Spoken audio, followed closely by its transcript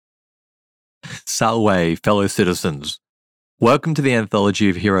Salve, fellow citizens. Welcome to the Anthology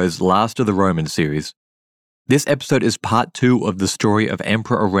of Heroes Last of the Romans series. This episode is part 2 of the story of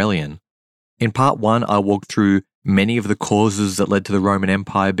Emperor Aurelian. In part 1, I walked through many of the causes that led to the Roman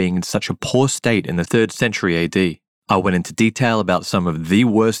Empire being in such a poor state in the 3rd century AD. I went into detail about some of the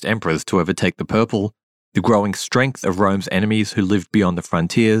worst emperors to overtake the purple, the growing strength of Rome's enemies who lived beyond the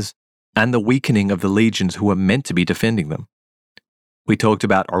frontiers, and the weakening of the legions who were meant to be defending them. We talked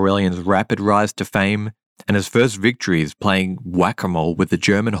about Aurelian's rapid rise to fame and his first victories playing whack-a-mole with the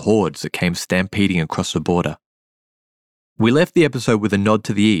German hordes that came stampeding across the border. We left the episode with a nod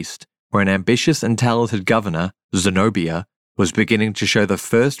to the east, where an ambitious and talented governor, Zenobia, was beginning to show the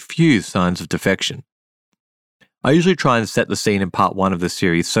first few signs of defection. I usually try and set the scene in part 1 of this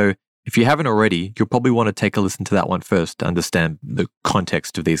series, so if you haven't already, you'll probably want to take a listen to that one first to understand the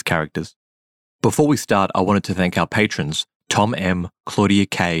context of these characters. Before we start, I wanted to thank our patrons, Tom M., Claudia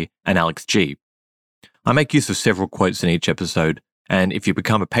K., and Alex G. I make use of several quotes in each episode, and if you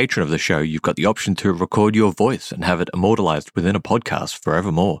become a patron of the show, you've got the option to record your voice and have it immortalized within a podcast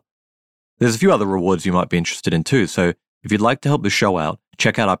forevermore. There's a few other rewards you might be interested in too, so if you'd like to help the show out,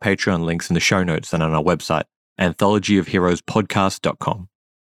 check out our Patreon links in the show notes and on our website, anthologyofheroespodcast.com.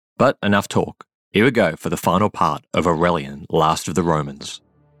 But enough talk. Here we go for the final part of Aurelian, Last of the Romans.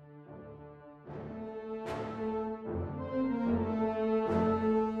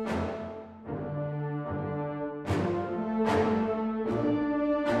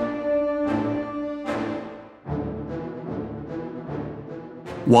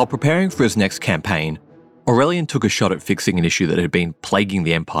 While preparing for his next campaign, Aurelian took a shot at fixing an issue that had been plaguing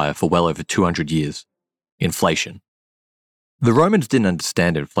the empire for well over 200 years: inflation. The Romans didn't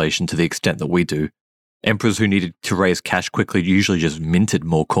understand inflation to the extent that we do. Emperors who needed to raise cash quickly usually just minted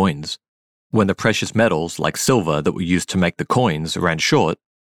more coins. When the precious metals, like silver, that were used to make the coins ran short,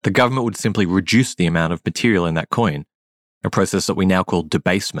 the government would simply reduce the amount of material in that coin, a process that we now call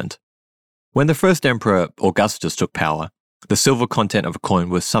debasement. When the first emperor, Augustus, took power, the silver content of a coin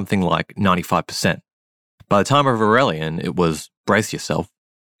was something like 95%. By the time of Aurelian, it was, brace yourself,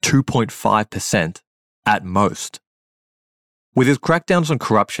 2.5% at most. With his crackdowns on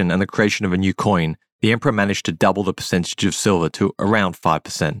corruption and the creation of a new coin, the emperor managed to double the percentage of silver to around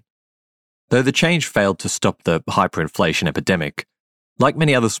 5%. Though the change failed to stop the hyperinflation epidemic, like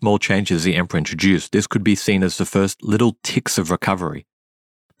many other small changes the emperor introduced, this could be seen as the first little ticks of recovery.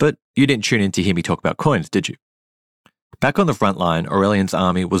 But you didn't tune in to hear me talk about coins, did you? Back on the front line, Aurelian's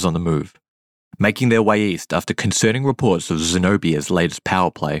army was on the move, making their way east after concerning reports of Zenobia's latest power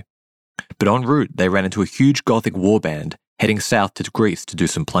play. But en route, they ran into a huge Gothic warband heading south to Greece to do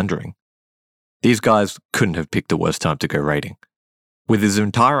some plundering. These guys couldn't have picked the worst time to go raiding. With his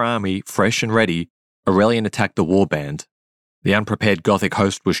entire army fresh and ready, Aurelian attacked the warband. The unprepared Gothic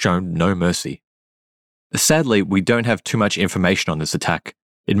host was shown no mercy. Sadly, we don't have too much information on this attack.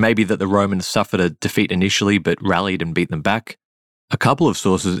 It may be that the Romans suffered a defeat initially but rallied and beat them back. A couple of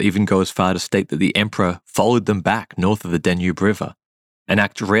sources even go as far to state that the emperor followed them back north of the Danube River, an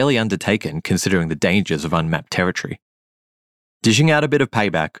act rarely undertaken considering the dangers of unmapped territory. Dishing out a bit of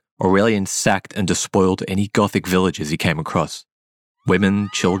payback, Aurelian sacked and despoiled any Gothic villages he came across. Women,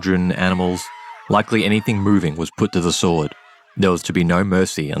 children, animals, likely anything moving was put to the sword. There was to be no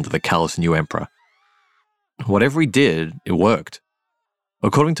mercy under the callous new emperor. Whatever he did, it worked.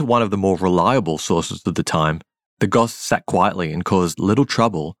 According to one of the more reliable sources of the time, the Goths sat quietly and caused little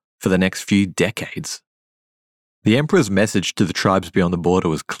trouble for the next few decades. The emperor's message to the tribes beyond the border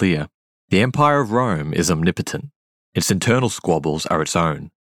was clear. The Empire of Rome is omnipotent. Its internal squabbles are its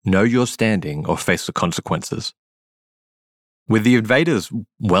own. Know your standing or face the consequences. With the invaders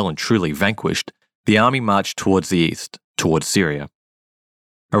well and truly vanquished, the army marched towards the east, towards Syria.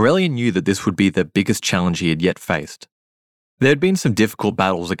 Aurelian knew that this would be the biggest challenge he had yet faced. There had been some difficult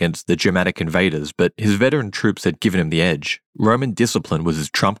battles against the Germanic invaders, but his veteran troops had given him the edge. Roman discipline was his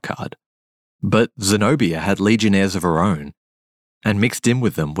trump card. But Zenobia had legionnaires of her own, and mixed in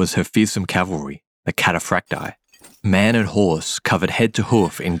with them was her fearsome cavalry, the cataphracti. Man and horse covered head to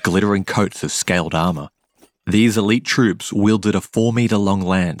hoof in glittering coats of scaled armour. These elite troops wielded a 4-metre-long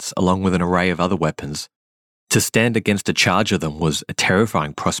lance along with an array of other weapons. To stand against a charge of them was a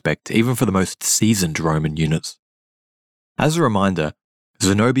terrifying prospect even for the most seasoned Roman units. As a reminder,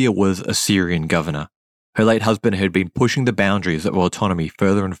 Zenobia was a Syrian governor. Her late husband had been pushing the boundaries of autonomy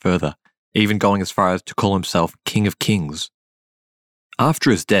further and further, even going as far as to call himself King of Kings. After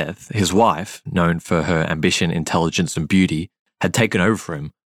his death, his wife, known for her ambition, intelligence and beauty, had taken over for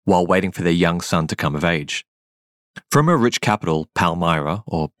him while waiting for their young son to come of age. From her rich capital, Palmyra,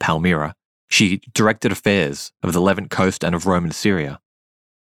 or Palmyra, she directed affairs of the Levant coast and of Roman Syria.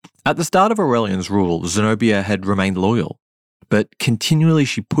 At the start of Aurelian's rule, Zenobia had remained loyal, but continually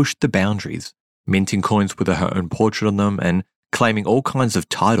she pushed the boundaries, minting coins with her own portrait on them and claiming all kinds of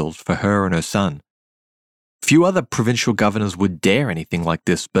titles for her and her son. Few other provincial governors would dare anything like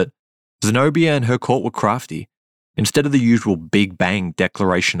this, but Zenobia and her court were crafty. Instead of the usual big bang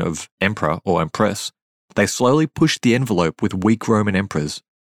declaration of emperor or empress, they slowly pushed the envelope with weak Roman emperors,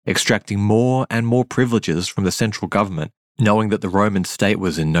 extracting more and more privileges from the central government, knowing that the Roman state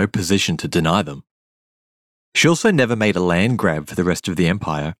was in no position to deny them. She also never made a land grab for the rest of the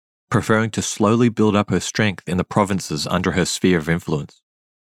empire, preferring to slowly build up her strength in the provinces under her sphere of influence.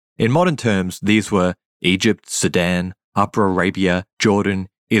 In modern terms, these were Egypt, Sudan, Upper Arabia, Jordan,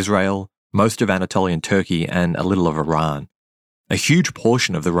 Israel, most of Anatolian Turkey, and a little of Iran. A huge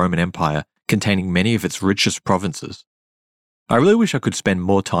portion of the Roman Empire containing many of its richest provinces. I really wish I could spend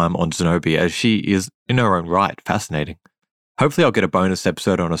more time on Zenobia, as she is, in her own right, fascinating. Hopefully I'll get a bonus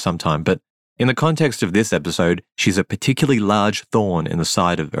episode on her sometime, but in the context of this episode, she's a particularly large thorn in the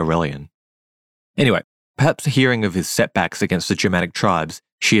side of Aurelian. Anyway, perhaps hearing of his setbacks against the Germanic tribes,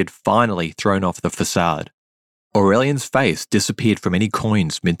 she had finally thrown off the facade. Aurelian's face disappeared from any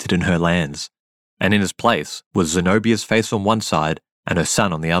coins minted in her lands, and in his place was Zenobia's face on one side and her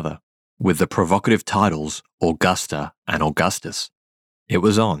son on the other, with the provocative titles Augusta and Augustus. It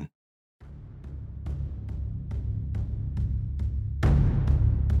was on.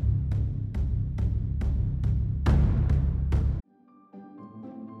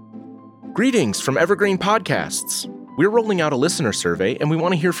 Greetings from Evergreen Podcasts. We're rolling out a listener survey and we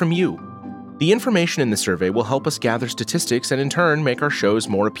want to hear from you. The information in the survey will help us gather statistics and in turn make our shows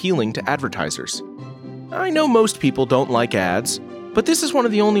more appealing to advertisers. I know most people don't like ads, but this is one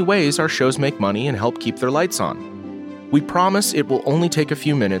of the only ways our shows make money and help keep their lights on. We promise it will only take a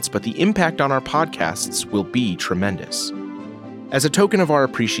few minutes, but the impact on our podcasts will be tremendous. As a token of our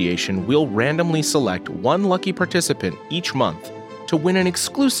appreciation, we'll randomly select one lucky participant each month to win an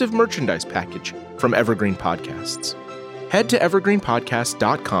exclusive merchandise package from Evergreen Podcasts. Head to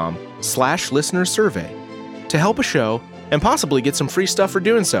evergreenpodcast.com/listenersurvey to help a show and possibly get some free stuff for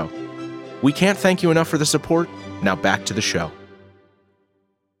doing so. We can't thank you enough for the support. Now back to the show.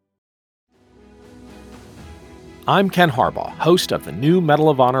 I'm Ken Harbaugh, host of the new Medal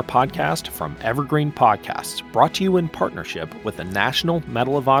of Honor podcast from Evergreen Podcasts, brought to you in partnership with the National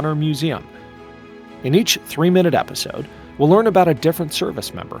Medal of Honor Museum. In each 3-minute episode, we'll learn about a different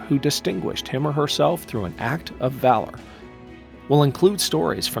service member who distinguished him or herself through an act of valor. We'll include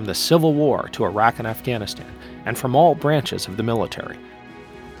stories from the Civil War to Iraq and Afghanistan, and from all branches of the military.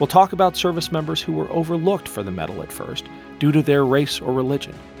 We'll talk about service members who were overlooked for the medal at first due to their race or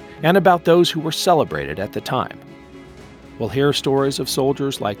religion, and about those who were celebrated at the time. We'll hear stories of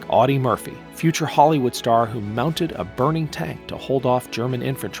soldiers like Audie Murphy, future Hollywood star who mounted a burning tank to hold off German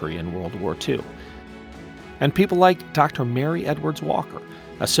infantry in World War II. And people like Dr. Mary Edwards Walker,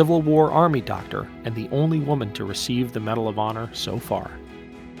 a Civil War Army doctor and the only woman to receive the Medal of Honor so far.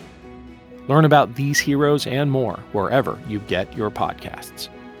 Learn about these heroes and more wherever you get your podcasts.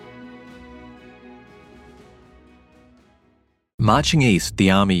 Marching east,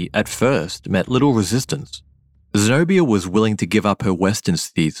 the army at first met little resistance. Zenobia was willing to give up her western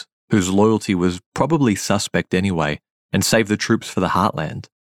cities, whose loyalty was probably suspect anyway, and save the troops for the heartland.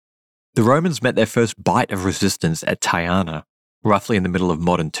 The Romans met their first bite of resistance at Tyana, roughly in the middle of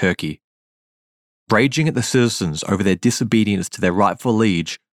modern Turkey. Raging at the citizens over their disobedience to their rightful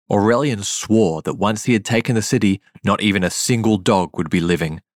liege, Aurelian swore that once he had taken the city, not even a single dog would be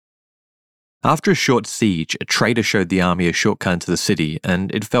living. After a short siege, a traitor showed the army a shortcut into the city,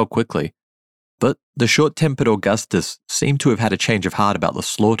 and it fell quickly. But the short-tempered Augustus seemed to have had a change of heart about the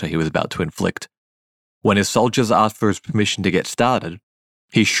slaughter he was about to inflict. When his soldiers asked for his permission to get started,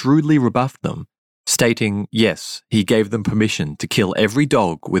 he shrewdly rebuffed them, stating, yes, he gave them permission to kill every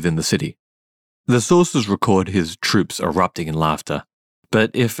dog within the city. The sources record his troops erupting in laughter. But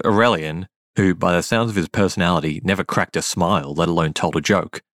if Aurelian, who by the sounds of his personality never cracked a smile, let alone told a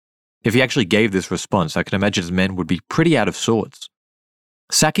joke, if he actually gave this response, I can imagine his men would be pretty out of sorts.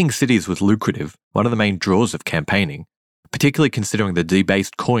 Sacking cities was lucrative, one of the main draws of campaigning, particularly considering the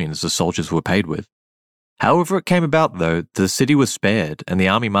debased coins the soldiers were paid with. However it came about, though, the city was spared and the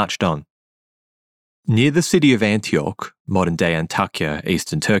army marched on. Near the city of Antioch, modern-day Antakya,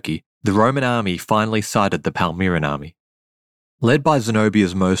 eastern Turkey, the Roman army finally sighted the Palmyran army. Led by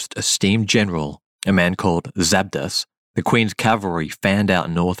Zenobia's most esteemed general, a man called Zabdas, the queen's cavalry fanned out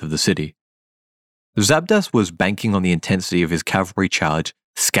north of the city. Zabdas was banking on the intensity of his cavalry charge,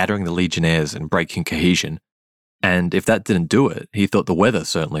 scattering the legionnaires and breaking cohesion, and if that didn't do it, he thought the weather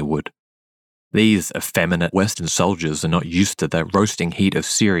certainly would. These effeminate Western soldiers are not used to the roasting heat of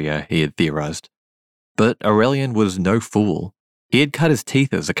Syria, he had theorized. But Aurelian was no fool. He had cut his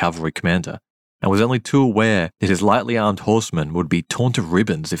teeth as a cavalry commander, and was only too aware that his lightly armed horsemen would be torn to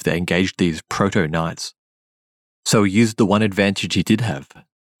ribbons if they engaged these proto-knights. So he used the one advantage he did have: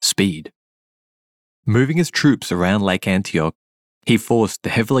 speed. Moving his troops around Lake Antioch, he forced the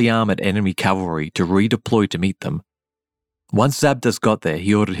heavily armoured enemy cavalry to redeploy to meet them. Once Zabdas got there,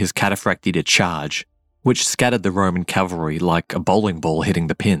 he ordered his cataphracti to charge, which scattered the Roman cavalry like a bowling ball hitting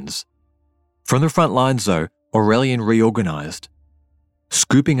the pins. From the front lines, though, Aurelian reorganised,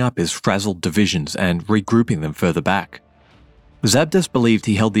 scooping up his frazzled divisions and regrouping them further back. Zabdas believed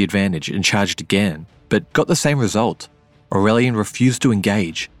he held the advantage and charged again, but got the same result. Aurelian refused to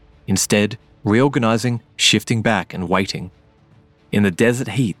engage, instead reorganising, shifting back and waiting. In the desert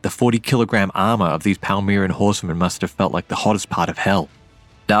heat, the 40-kilogram armour of these Palmyran horsemen must have felt like the hottest part of hell.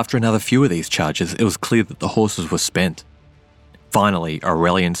 After another few of these charges, it was clear that the horses were spent. Finally,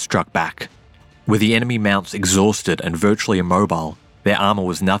 Aurelian struck back. With the enemy mounts exhausted and virtually immobile, their armour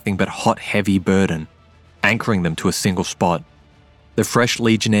was nothing but hot, heavy burden, anchoring them to a single spot. The fresh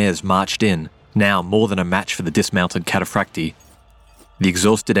legionnaires marched in, now more than a match for the dismounted cataphracti. The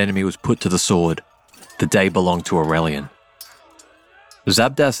exhausted enemy was put to the sword. The day belonged to Aurelian.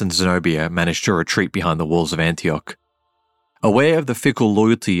 Zabdas and Zenobia managed to retreat behind the walls of Antioch. Aware of the fickle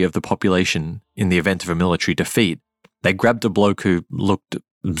loyalty of the population in the event of a military defeat, they grabbed a bloke who looked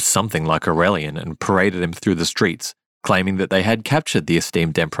something like Aurelian and paraded him through the streets, claiming that they had captured the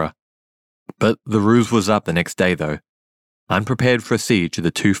esteemed emperor. But the ruse was up the next day, though. Unprepared for a siege,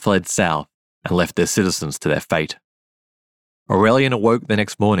 the two fled south and left their citizens to their fate. Aurelian awoke the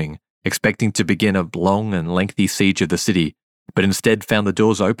next morning, expecting to begin a long and lengthy siege of the city, but instead found the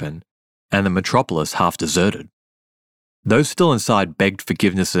doors open and the metropolis half deserted. Those still inside begged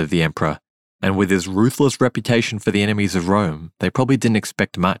forgiveness of the emperor, and with his ruthless reputation for the enemies of Rome, they probably didn't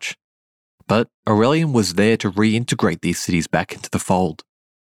expect much. But Aurelian was there to reintegrate these cities back into the fold.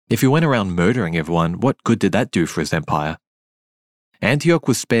 If he went around murdering everyone, what good did that do for his empire? Antioch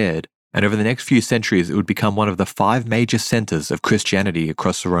was spared, and over the next few centuries it would become one of the 5 major centres of Christianity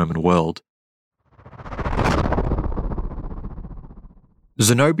across the Roman world.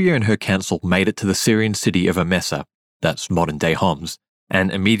 Zenobia and her council made it to the Syrian city of Emesa, that's modern-day Homs,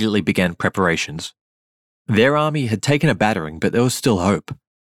 and immediately began preparations. Their army had taken a battering, but there was still hope.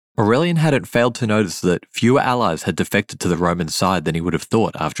 Aurelian hadn't failed to notice that fewer allies had defected to the Roman side than he would have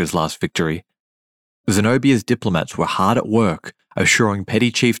thought after his last victory. Zenobia's diplomats were hard at work, assuring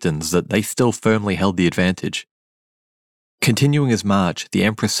petty chieftains that they still firmly held the advantage. Continuing his march, the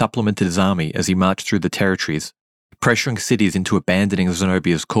emperor supplemented his army as he marched through the territories. Pressuring cities into abandoning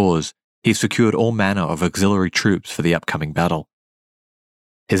Zenobia's cause, he secured all manner of auxiliary troops for the upcoming battle.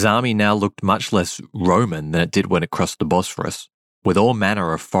 His army now looked much less Roman than it did when it crossed the Bosphorus, with all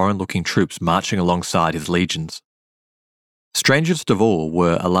manner of foreign-looking troops marching alongside his legions. Strangest of all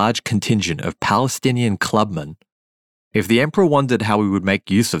were a large contingent of Palestinian clubmen. If the emperor wondered how he would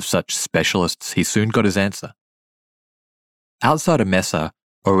make use of such specialists, he soon got his answer. Outside of Emesa,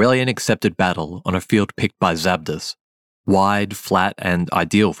 Aurelian accepted battle on a field picked by Zabdas, wide, flat, and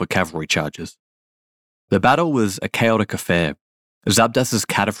ideal for cavalry charges. The battle was a chaotic affair. Zabdas's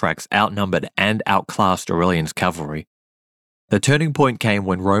cataphracts outnumbered and outclassed Aurelian's cavalry. The turning point came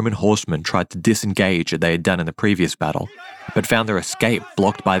when Roman horsemen tried to disengage as they had done in the previous battle, but found their escape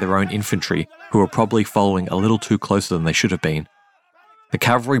blocked by their own infantry, who were probably following a little too closer than they should have been. The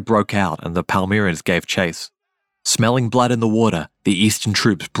cavalry broke out and the Palmyrans gave chase. Smelling blood in the water, the eastern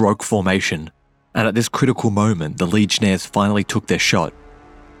troops broke formation, and at this critical moment, the legionnaires finally took their shot.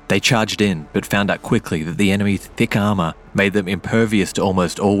 They charged in, but found out quickly that the enemy's thick armour made them impervious to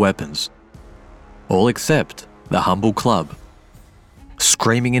almost all weapons. All except the humble club.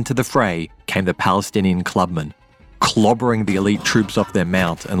 Screaming into the fray came the Palestinian clubmen, clobbering the elite troops off their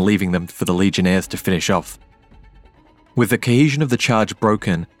mount and leaving them for the legionnaires to finish off. With the cohesion of the charge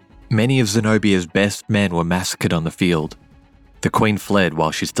broken, many of Zenobia's best men were massacred on the field. The queen fled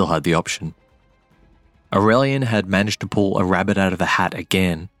while she still had the option. Aurelian had managed to pull a rabbit out of the hat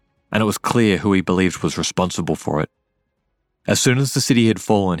again, and it was clear who he believed was responsible for it. As soon as the city had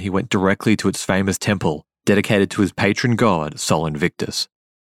fallen, he went directly to its famous temple, dedicated to his patron god, Sol Invictus.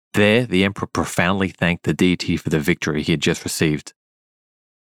 There, the emperor profoundly thanked the deity for the victory he had just received.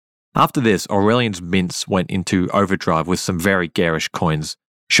 After this, Aurelian's mints went into overdrive with some very garish coins,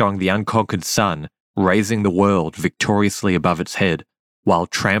 showing the unconquered sun raising the world victoriously above its head while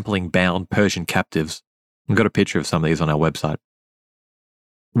trampling bound Persian captives. I've got a picture of some of these on our website.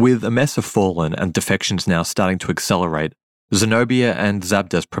 With Emesa fallen and defections now starting to accelerate, Zenobia and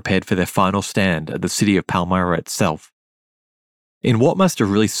Zabdas prepared for their final stand at the city of Palmyra itself. In what must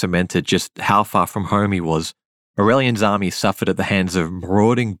have really cemented just how far from home he was, Aurelian's army suffered at the hands of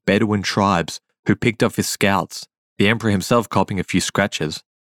marauding Bedouin tribes who picked off his scouts, the emperor himself copping a few scratches.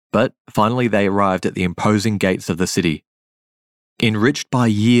 But finally they arrived at the imposing gates of the city. Enriched by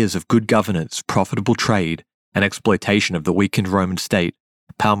years of good governance, profitable trade, and exploitation of the weakened Roman state,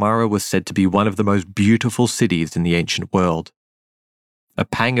 Palmyra was said to be one of the most beautiful cities in the ancient world. A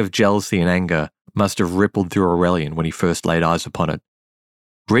pang of jealousy and anger must have rippled through Aurelian when he first laid eyes upon it.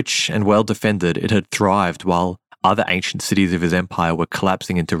 Rich and well defended, it had thrived while other ancient cities of his empire were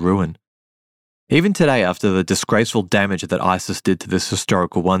collapsing into ruin. Even today, after the disgraceful damage that ISIS did to this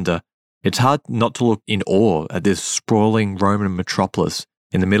historical wonder, it's hard not to look in awe at this sprawling Roman metropolis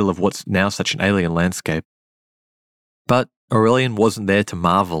in the middle of what's now such an alien landscape. But Aurelian wasn't there to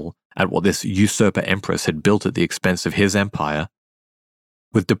marvel at what this usurper empress had built at the expense of his empire.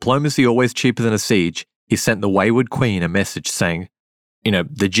 With diplomacy always cheaper than a siege, he sent the wayward queen a message saying,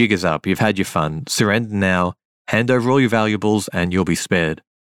 the jig is up, you've had your fun, surrender now, hand over all your valuables and you'll be spared.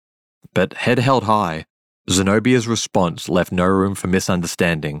 But head held high, Zenobia's response left no room for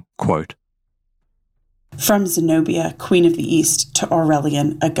misunderstanding. Quote, "From Zenobia, Queen of the East, to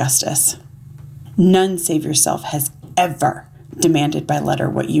Aurelian Augustus. None save yourself has ever demanded by letter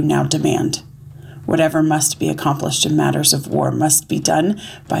what you now demand. Whatever must be accomplished in matters of war must be done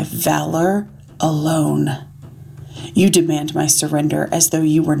by valor alone. You demand my surrender as though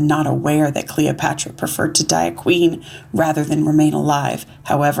you were not aware that Cleopatra preferred to die a queen rather than remain alive,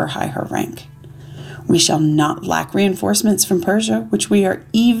 however high her rank. We shall not lack reinforcements from Persia, which we are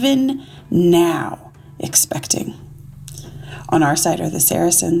even now expecting. On our side are the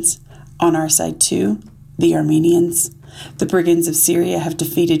Saracens. On our side, too, the Armenians. The brigands of Syria have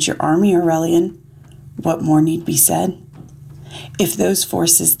defeated your army, Aurelian. What more need be said? If those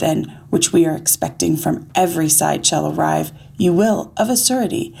forces, then, which we are expecting from every side shall arrive, you will, of a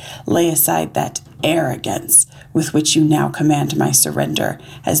surety, lay aside that arrogance with which you now command my surrender,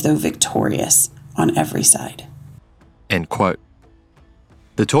 as though victorious on every side." End quote.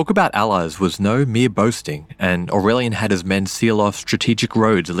 The talk about allies was no mere boasting, and Aurelian had his men seal off strategic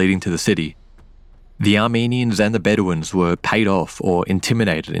roads leading to the city. The Armenians and the Bedouins were paid off or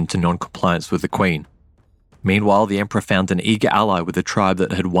intimidated into non-compliance with the queen. Meanwhile, the emperor found an eager ally with a tribe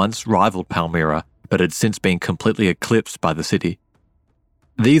that had once rivaled Palmyra, but had since been completely eclipsed by the city.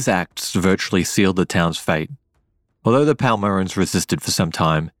 These acts virtually sealed the town's fate. Although the Palmyrans resisted for some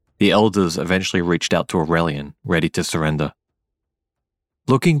time, the elders eventually reached out to Aurelian, ready to surrender.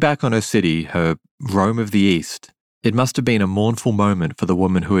 Looking back on her city, her Rome of the East, it must have been a mournful moment for the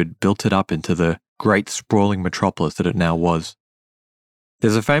woman who had built it up into the great sprawling metropolis that it now was.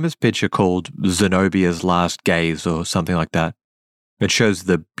 There's a famous picture called Zenobia's Last Gaze or something like that. It shows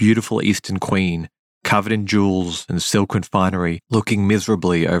the beautiful Eastern queen, covered in jewels and silken finery, looking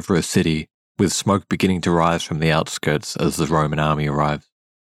miserably over a city, with smoke beginning to rise from the outskirts as the Roman army arrives.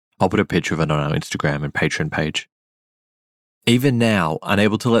 I'll put a picture of it on our Instagram and Patreon page. Even now,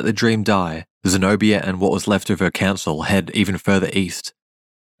 unable to let the dream die, Zenobia and what was left of her council head even further east.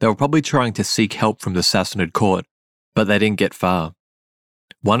 They were probably trying to seek help from the Sassanid court, but they didn't get far.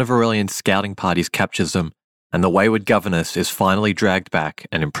 One of Aurelian's scouting parties captures them, and the wayward governess is finally dragged back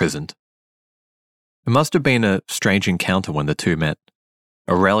and imprisoned. It must have been a strange encounter when the two met.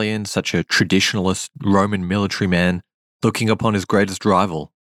 Aurelian, such a traditionalist Roman military man, looking upon his greatest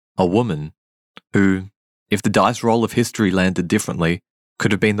rival, a woman who, if the dice roll of history landed differently,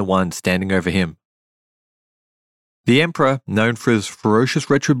 could have been the one standing over him. The emperor, known for his ferocious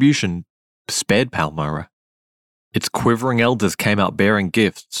retribution, spared Palmyra. Its quivering elders came out bearing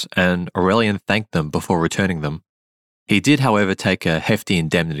gifts, and Aurelian thanked them before returning them. He did, however, take a hefty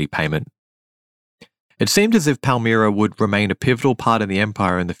indemnity payment. It seemed as if Palmyra would remain a pivotal part of the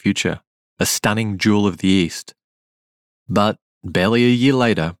empire in the future, a stunning jewel of the East. But barely a year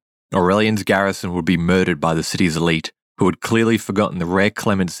later, Aurelian's garrison would be murdered by the city's elite, who had clearly forgotten the rare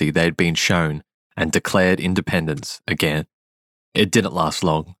clemency they had been shown and declared independence again. It didn't last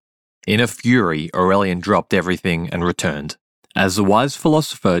long. In a fury, Aurelian dropped everything and returned. As the wise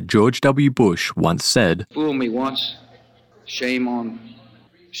philosopher George W. Bush once said, "Fool me once, shame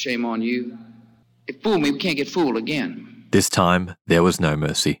on you. If fool me, we can't get fooled again." This time, there was no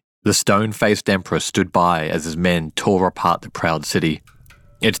mercy. The stone-faced emperor stood by as his men tore apart the proud city.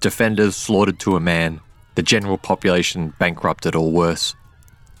 Its defenders slaughtered to a man, the general population bankrupted or worse.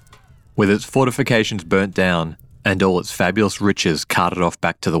 With its fortifications burnt down, and all its fabulous riches carted off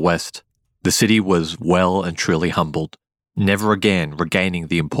back to the west, the city was well and truly humbled, never again regaining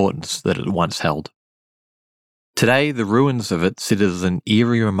the importance that it once held. Today, the ruins of it sit as an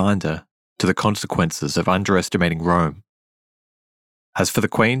eerie reminder to the consequences of underestimating Rome. As for the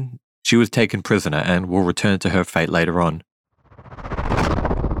Queen, she was taken prisoner and will return to her fate later on.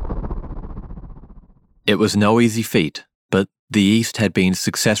 It was no easy feat, but the East had been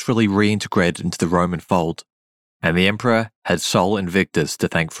successfully reintegrated into the Roman fold, and the Emperor had Sol Invictus to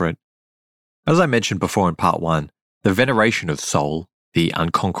thank for it. As I mentioned before in part 1, the veneration of Sol, the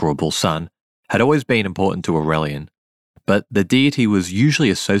unconquerable sun, had always been important to Aurelian, but the deity was usually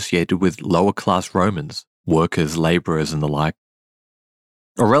associated with lower-class Romans, workers, labourers, and the like.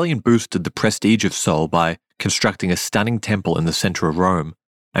 Aurelian boosted the prestige of Sol by constructing a stunning temple in the centre of Rome,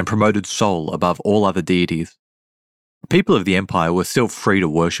 and promoted Sol above all other deities. People of the empire were still free to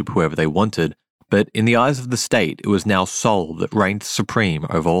worship whoever they wanted, but in the eyes of the state, it was now Sol that reigned supreme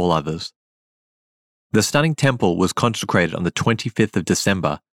over all others. The stunning temple was consecrated on the 25th of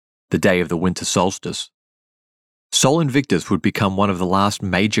December, the day of the winter solstice. Sol Invictus would become one of the last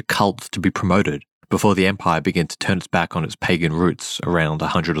major cults to be promoted before the empire began to turn its back on its pagan roots around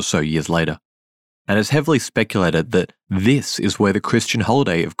 100 or so years later. And it's heavily speculated that this is where the Christian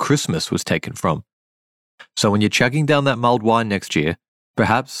holiday of Christmas was taken from. So when you're chugging down that mulled wine next year,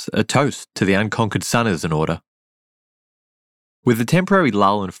 perhaps a toast to the unconquered sun is in order. With the temporary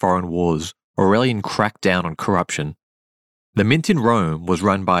lull in foreign wars, Aurelian cracked down on corruption. The mint in Rome was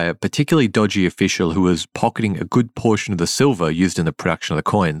run by a particularly dodgy official who was pocketing a good portion of the silver used in the production of the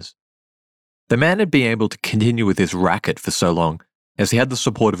coins. The man had been able to continue with his racket for so long, as he had the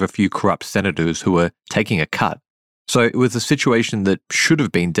support of a few corrupt senators who were taking a cut, so it was a situation that should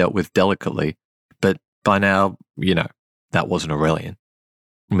have been dealt with delicately, but by now, that wasn't Aurelian.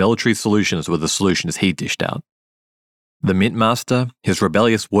 Military solutions were the solutions he dished out. The mint master, his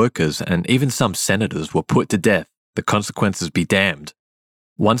rebellious workers, and even some senators were put to death, the consequences be damned.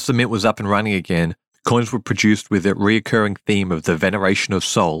 Once the mint was up and running again, coins were produced with a reoccurring theme of the veneration of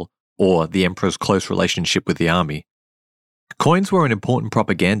Sol, or the emperor's close relationship with the army. Coins were an important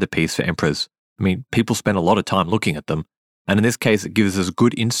propaganda piece for emperors. People spent a lot of time looking at them, and in this case it gives us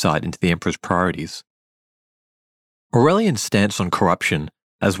good insight into the emperor's priorities. Aurelian's stance on corruption,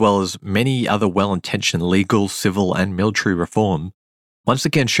 as well as many other well-intentioned legal, civil, and military reform, once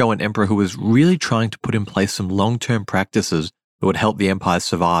again show an emperor who was really trying to put in place some long-term practices that would help the empire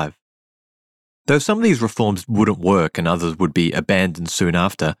survive. Though some of these reforms wouldn't work and others would be abandoned soon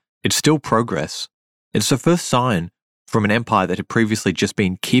after, it's still progress. It's the first sign from an empire that had previously just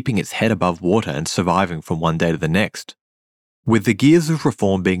been keeping its head above water and surviving from one day to the next. With the gears of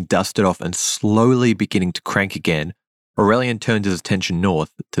reform being dusted off and slowly beginning to crank again, Aurelian turned his attention north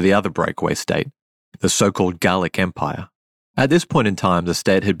to the other breakaway state, the so-called Gallic Empire. At this point in time, the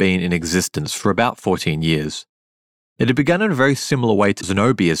state had been in existence for about 14 years. It had begun in a very similar way to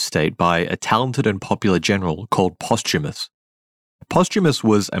Zenobia's state by a talented and popular general called Postumus. Postumus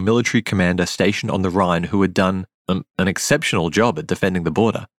was a military commander stationed on the Rhine who had done an exceptional job at defending the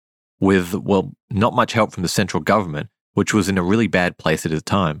border, with, not much help from the central government, which was in a really bad place at the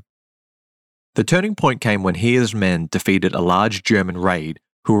time. The turning point came when he and his men defeated a large German raid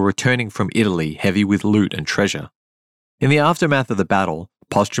who were returning from Italy heavy with loot and treasure. In the aftermath of the battle,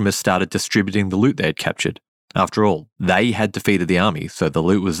 Postumus started distributing the loot they had captured. After all, they had defeated the army, so the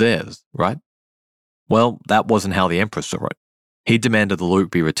loot was theirs, right? Well, that wasn't how the emperor saw it. He demanded the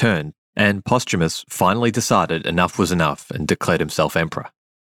loot be returned, and Postumus finally decided enough was enough and declared himself emperor.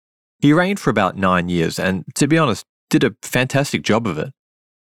 He reigned for about 9 years and, to be honest, did a fantastic job of it.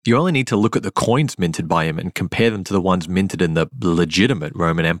 You only need to look at the coins minted by him and compare them to the ones minted in the legitimate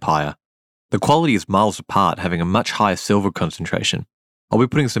Roman Empire. The quality is miles apart, having a much higher silver concentration. I'll be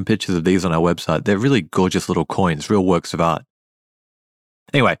putting some pictures of these on our website. They're really gorgeous little coins, real works of art.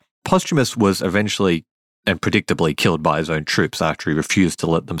 Anyway, Postumus was eventually and predictably killed by his own troops after he refused to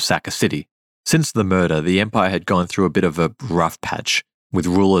let them sack a city. Since the murder, the empire had gone through a bit of a rough patch, with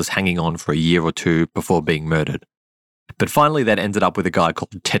rulers hanging on for a year or two before being murdered. But finally that ended up with a guy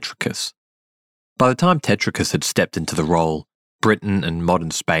called Tetricus. By the time Tetricus had stepped into the role, Britain and modern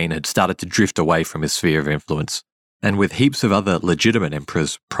Spain had started to drift away from his sphere of influence, and with heaps of other legitimate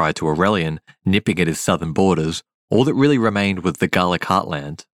emperors prior to Aurelian nipping at his southern borders, all that really remained was the Gallic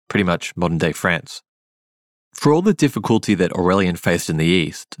heartland, pretty much modern-day France. For all the difficulty that Aurelian faced in the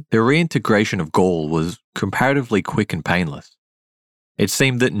east, the reintegration of Gaul was comparatively quick and painless. It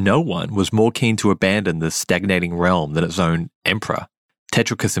seemed that no one was more keen to abandon the stagnating realm than its own emperor,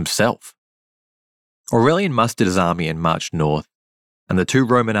 Tetricus himself. Aurelian mustered his army and marched north, and the two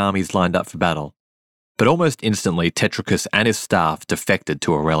Roman armies lined up for battle, but almost instantly Tetricus and his staff defected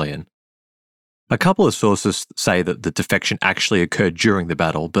to Aurelian. A couple of sources say that the defection actually occurred during the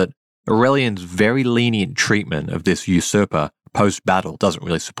battle, but Aurelian's very lenient treatment of this usurper post-battle doesn't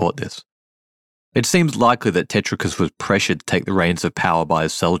really support this. It seems likely that Tetricus was pressured to take the reins of power by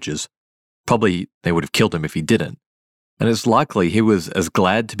his soldiers. Probably they would have killed him if he didn't. And it's likely he was as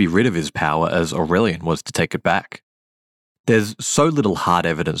glad to be rid of his power as Aurelian was to take it back. There's so little hard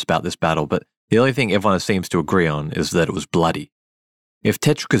evidence about this battle, but the only thing everyone seems to agree on is that it was bloody. If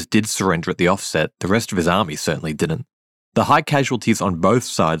Tetricus did surrender at the offset, the rest of his army certainly didn't. The high casualties on both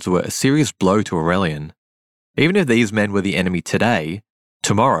sides were a serious blow to Aurelian. Even if these men were the enemy today,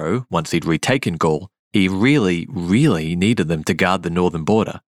 tomorrow, once he'd retaken Gaul, he really, really needed them to guard the northern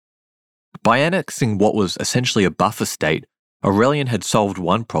border. By annexing what was essentially a buffer state, Aurelian had solved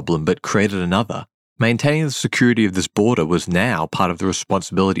one problem but created another. Maintaining the security of this border was now part of the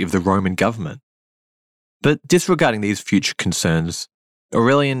responsibility of the Roman government. But disregarding these future concerns,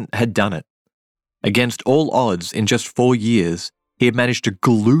 Aurelian had done it. Against all odds, in just 4 years, he had managed to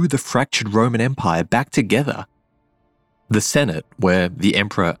glue the fractured Roman Empire back together. The Senate, where the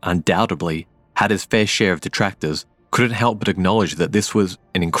emperor undoubtedly had his fair share of detractors, couldn't help but acknowledge that this was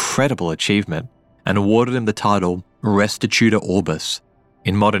an incredible achievement and awarded him the title Restitutor Orbis,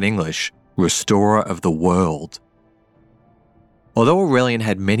 in modern English, Restorer of the World. Although Aurelian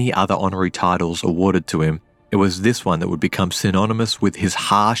had many other honorary titles awarded to him, it was this one that would become synonymous with his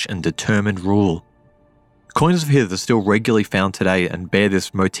harsh and determined rule. Coins of his are still regularly found today and bear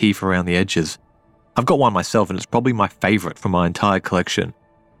this motif around the edges. I've got one myself and it's probably my favourite from my entire collection.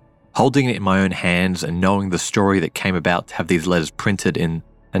 Holding it in my own hands and knowing the story that came about to have these letters printed in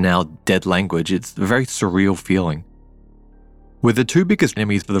a now dead language, it's a very surreal feeling. With the two biggest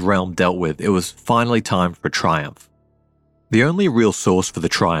enemies of the realm dealt with, it was finally time for a triumph. The only real source for the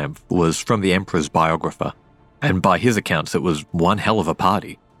triumph was from the emperor's biographer, and by his accounts it was one hell of a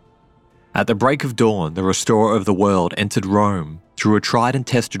party. At the break of dawn, the restorer of the world entered Rome through a tried and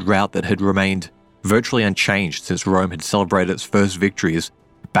tested route that had remained virtually unchanged since Rome had celebrated its first victories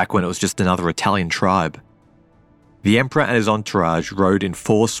back when it was just another Italian tribe. The emperor and his entourage rode in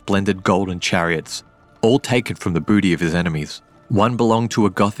 4 splendid golden chariots, all taken from the booty of his enemies. One belonged to a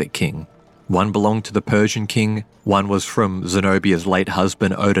Gothic king, one belonged to the Persian king, one was from Zenobia's late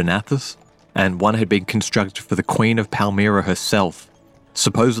husband Odenathus, and one had been constructed for the Queen of Palmyra herself.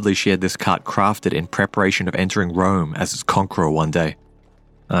 Supposedly she had this cart crafted in preparation of entering Rome as its conqueror one day.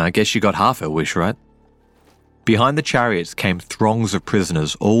 I guess she got half her wish, right? Behind the chariots came throngs of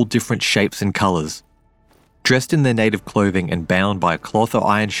prisoners, all different shapes and colours. Dressed in their native clothing and bound by a cloth or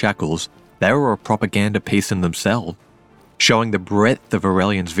iron shackles, they were a propaganda piece in themselves, showing the breadth of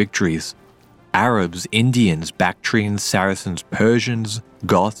Aurelian's victories. Arabs, Indians, Bactrians, Saracens, Persians,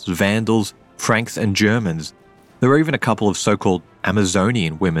 Goths, Vandals, Franks and Germans. There were even a couple of so-called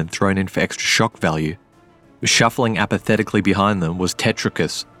Amazonian women thrown in for extra shock value. Shuffling apathetically behind them was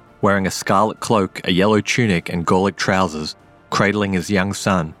Tetricus, wearing a scarlet cloak, a yellow tunic and Gallic trousers, cradling his young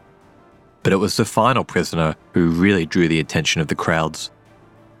son. But it was the final prisoner who really drew the attention of the crowds.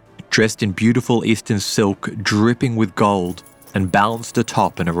 Dressed in beautiful eastern silk, dripping with gold, and balanced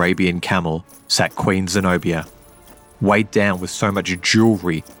atop an Arabian camel, sat Queen Zenobia. Weighed down with so much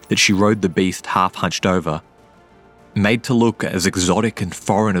jewellery that she rode the beast half hunched over. Made to look as exotic and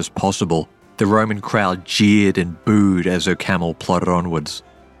foreign as possible, the Roman crowd jeered and booed as her camel plodded onwards.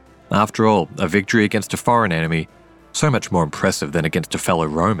 After all, a victory against a foreign enemy, so much more impressive than against a fellow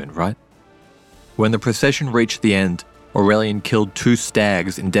Roman, right? When the procession reached the end, Aurelian killed 2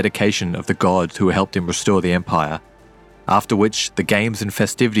 stags in dedication of the gods who helped him restore the empire, after which the games and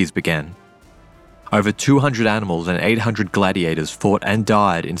festivities began. Over 200 animals and 800 gladiators fought and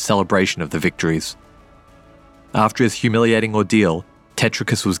died in celebration of the victories. After his humiliating ordeal,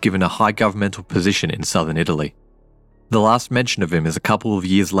 Tetricus was given a high governmental position in southern Italy. The last mention of him is a couple of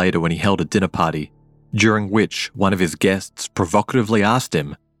years later when he held a dinner party, during which one of his guests provocatively asked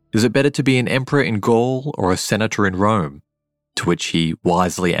him, "Is it better to be an emperor in Gaul or a senator in Rome?" To which he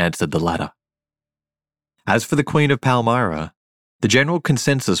wisely answered the latter. As for the Queen of Palmyra, the general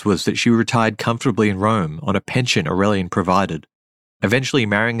consensus was that she retired comfortably in Rome on a pension Aurelian provided, eventually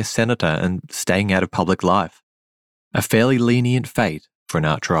marrying a senator and staying out of public life. A fairly lenient fate for an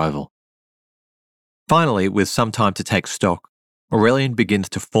arch-rival. Finally, with some time to take stock, Aurelian begins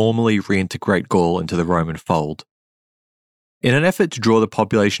to formally reintegrate Gaul into the Roman fold. In an effort to draw the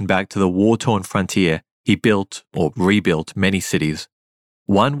population back to the war-torn frontier, he built, or rebuilt, many cities.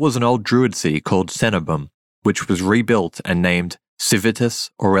 One was an old Druid city called Cenabum, which was rebuilt and named Civitas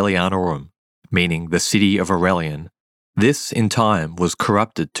Aurelianorum, meaning the city of Aurelian. This, in time, was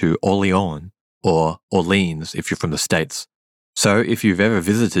corrupted to Orleans, or Orleans if you're from the States. So if you've ever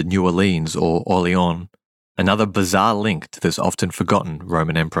visited New Orleans or Orleans, another bizarre link to this often forgotten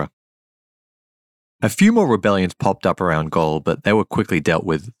Roman emperor. A few more rebellions popped up around Gaul, but they were quickly dealt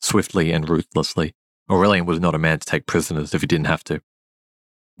with swiftly and ruthlessly. Aurelian was not a man to take prisoners if he didn't have to.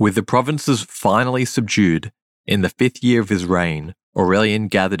 With the provinces finally subdued, in the 5th year of his reign, Aurelian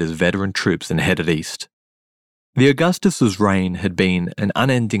gathered his veteran troops and headed east. The Augustus's reign had been an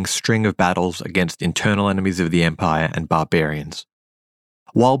unending string of battles against internal enemies of the empire and barbarians.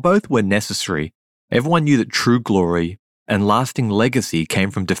 While both were necessary, everyone knew that true glory and lasting legacy came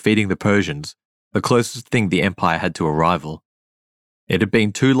from defeating the Persians, the closest thing the empire had to a rival. It had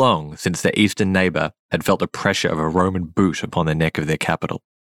been too long since their eastern neighbour had felt the pressure of a Roman boot upon the neck of their capital.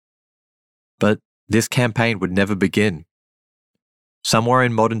 But this campaign would never begin. Somewhere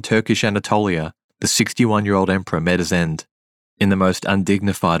in modern Turkish Anatolia, the 61-year-old emperor met his end, in the most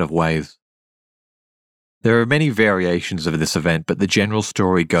undignified of ways. There are many variations of this event, but the general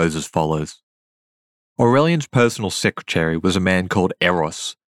story goes as follows. Aurelian's personal secretary was a man called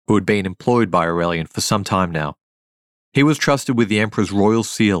Eros, who had been employed by Aurelian for some time now. He was trusted with the emperor's royal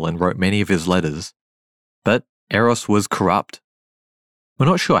seal and wrote many of his letters. But Eros was corrupt. We're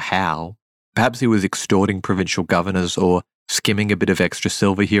not sure how. Perhaps he was extorting provincial governors or skimming a bit of extra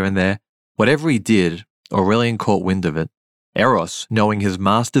silver here and there. Whatever he did, Aurelian caught wind of it. Eros, knowing his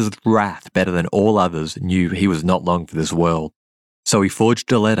master's wrath better than all others, knew he was not long for this world. So he forged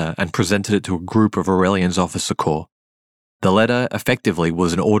a letter and presented it to a group of Aurelian's officer corps. The letter, effectively,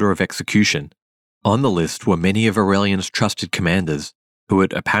 was an order of execution. On the list were many of Aurelian's trusted commanders, who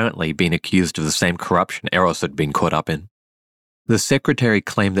had apparently been accused of the same corruption Eros had been caught up in. The secretary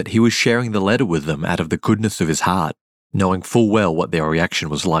claimed that he was sharing the letter with them out of the goodness of his heart, knowing full well what their reaction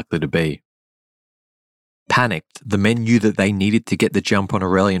was likely to be. Panicked, the men knew that they needed to get the jump on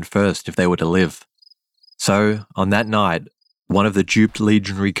Aurelian first if they were to live. So, on that night, one of the duped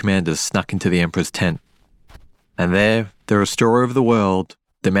legionary commanders snuck into the emperor's tent. And there, the restorer of the world,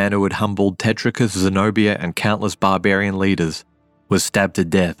 the man who had humbled Tetricus, Zenobia, and countless barbarian leaders, was stabbed to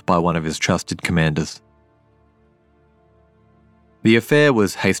death by one of his trusted commanders. The affair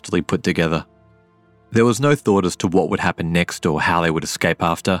was hastily put together. There was no thought as to what would happen next or how they would escape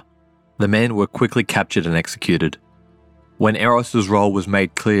after. The men were quickly captured and executed. When Eros's role was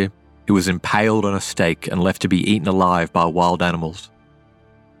made clear, he was impaled on a stake and left to be eaten alive by wild animals.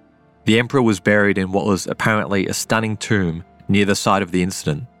 The emperor was buried in what was apparently a stunning tomb near the site of the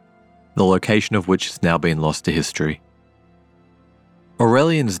incident, the location of which has now been lost to history.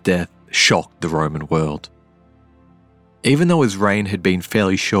 Aurelian's death shocked the Roman world. Even though his reign had been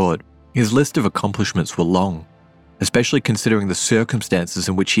fairly short, his list of accomplishments were long, especially considering the circumstances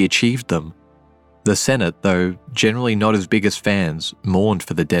in which he achieved them. The Senate, though generally not his biggest fans, mourned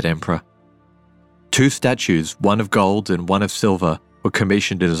for the dead emperor. 2 statues, one of gold and one of silver, were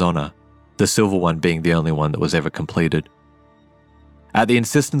commissioned in his honour, the silver one being the only one that was ever completed. At the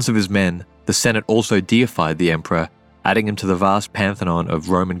insistence of his men, the Senate also deified the emperor, adding him to the vast pantheon of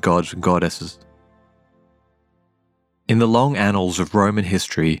Roman gods and goddesses. In the long annals of Roman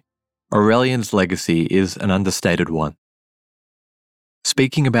history, Aurelian's legacy is an understated one.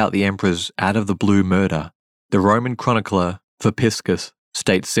 Speaking about the emperor's out-of-the-blue murder, the Roman chronicler Vopiscus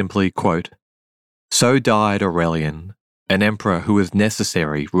states simply, quote, "So died Aurelian, an emperor who was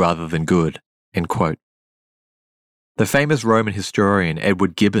necessary rather than good," end quote. The famous Roman historian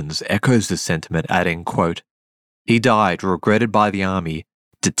Edward Gibbons echoes this sentiment, adding, quote, "He died regretted by the army,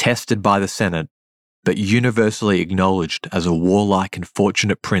 detested by the Senate, but universally acknowledged as a warlike and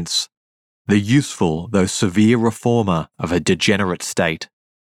fortunate prince, the useful though severe reformer of a degenerate state,"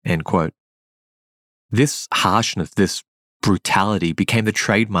 end quote. This harshness, this brutality became the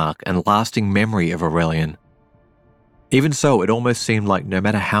trademark and lasting memory of Aurelian. Even so, it almost seemed like no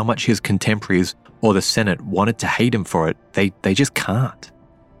matter how much his contemporaries or the Senate wanted to hate him for it, they just can't.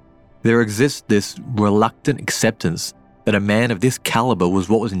 There exists this reluctant acceptance that a man of this caliber was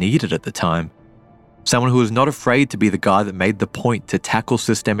what was needed at the time. Someone who was not afraid to be the guy that made the point to tackle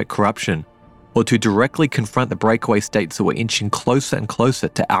systemic corruption or to directly confront the breakaway states that were inching closer and closer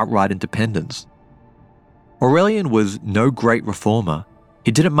to outright independence. Aurelian was no great reformer.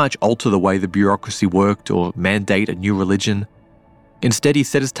 He didn't much alter the way the bureaucracy worked or mandate a new religion. Instead, he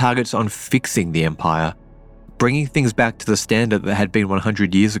set his targets on fixing the empire, bringing things back to the standard that had been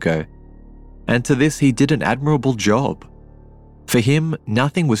 100 years ago. And to this, he did an admirable job. For him,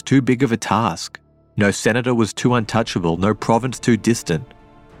 nothing was too big of a task. No senator was too untouchable, no province too distant.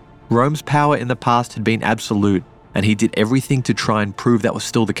 Rome's power in the past had been absolute, and he did everything to try and prove that was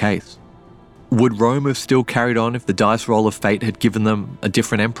still the case. Would Rome have still carried on if the dice roll of fate had given them a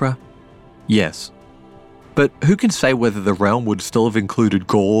different emperor? Yes. But who can say whether the realm would still have included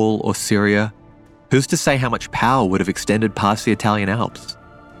Gaul or Syria? Who's to say how much power would have extended past the Italian Alps?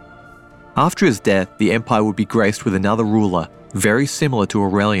 After his death, the empire would be graced with another ruler, very similar to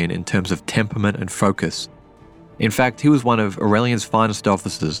Aurelian in terms of temperament and focus. In fact, he was one of Aurelian's finest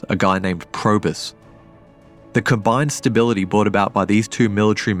officers, a guy named Probus. The combined stability brought about by these two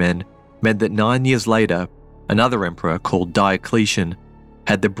military men meant that 9 years later, another emperor called Diocletian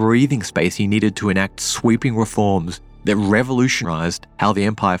had the breathing space he needed to enact sweeping reforms that revolutionized how the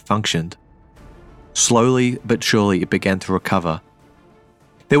empire functioned. Slowly but surely it began to recover.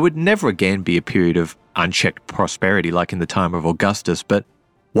 There would never again be a period of unchecked prosperity like in the time of Augustus, but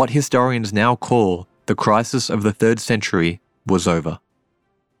what historians now call the crisis of the 3rd century was over.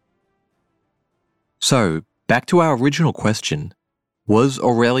 So, back to our original question. Was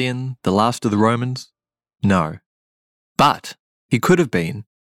Aurelian the last of the Romans? No. But he could have been.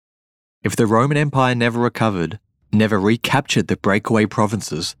 If the Roman Empire never recovered, never recaptured the breakaway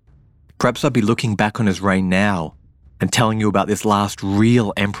provinces, perhaps I'd be looking back on his reign now and telling you about this last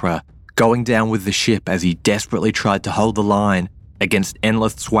real emperor going down with the ship as he desperately tried to hold the line against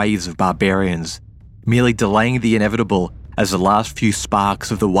endless waves of barbarians, merely delaying the inevitable as the last few sparks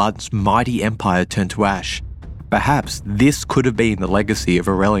of the once mighty empire turned to ash. Perhaps this could have been the legacy of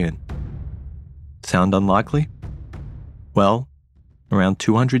Aurelian. Sound unlikely? Well, around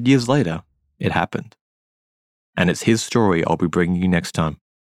 200 years later, it happened. And it's his story I'll be bringing you next time.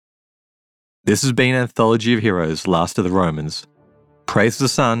 This has been Anthology of Heroes, Last of the Romans. Praise the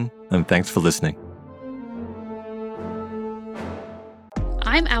sun, and thanks for listening.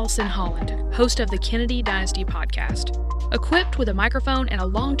 I'm Allison Holland, host of the Kennedy Dynasty podcast. Equipped with a microphone and a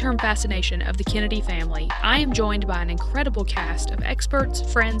long-term fascination of the Kennedy family, I am joined by an incredible cast of experts,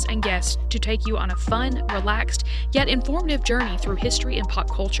 friends, and guests to take you on a fun, relaxed, yet informative journey through history and pop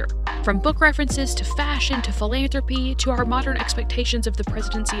culture. From book references to fashion to philanthropy to our modern expectations of the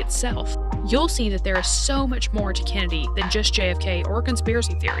presidency itself, you'll see that there is so much more to Kennedy than just JFK or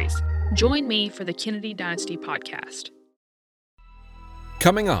conspiracy theories. Join me for the Kennedy Dynasty podcast.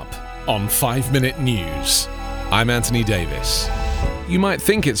 Coming up on 5 Minute News, I'm Anthony Davis. You might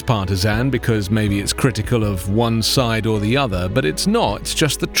think it's partisan because maybe it's critical of one side or the other, but it's not, it's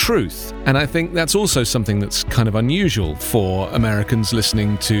just the truth. And I think that's also something that's kind of unusual for Americans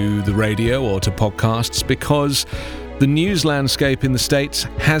listening to the radio or to podcasts, because the news landscape in the States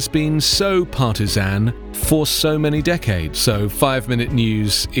has been so partisan for so many decades. So 5 Minute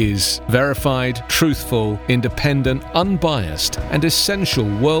News is verified, truthful, independent, unbiased, and essential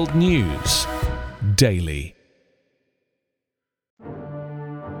world news daily.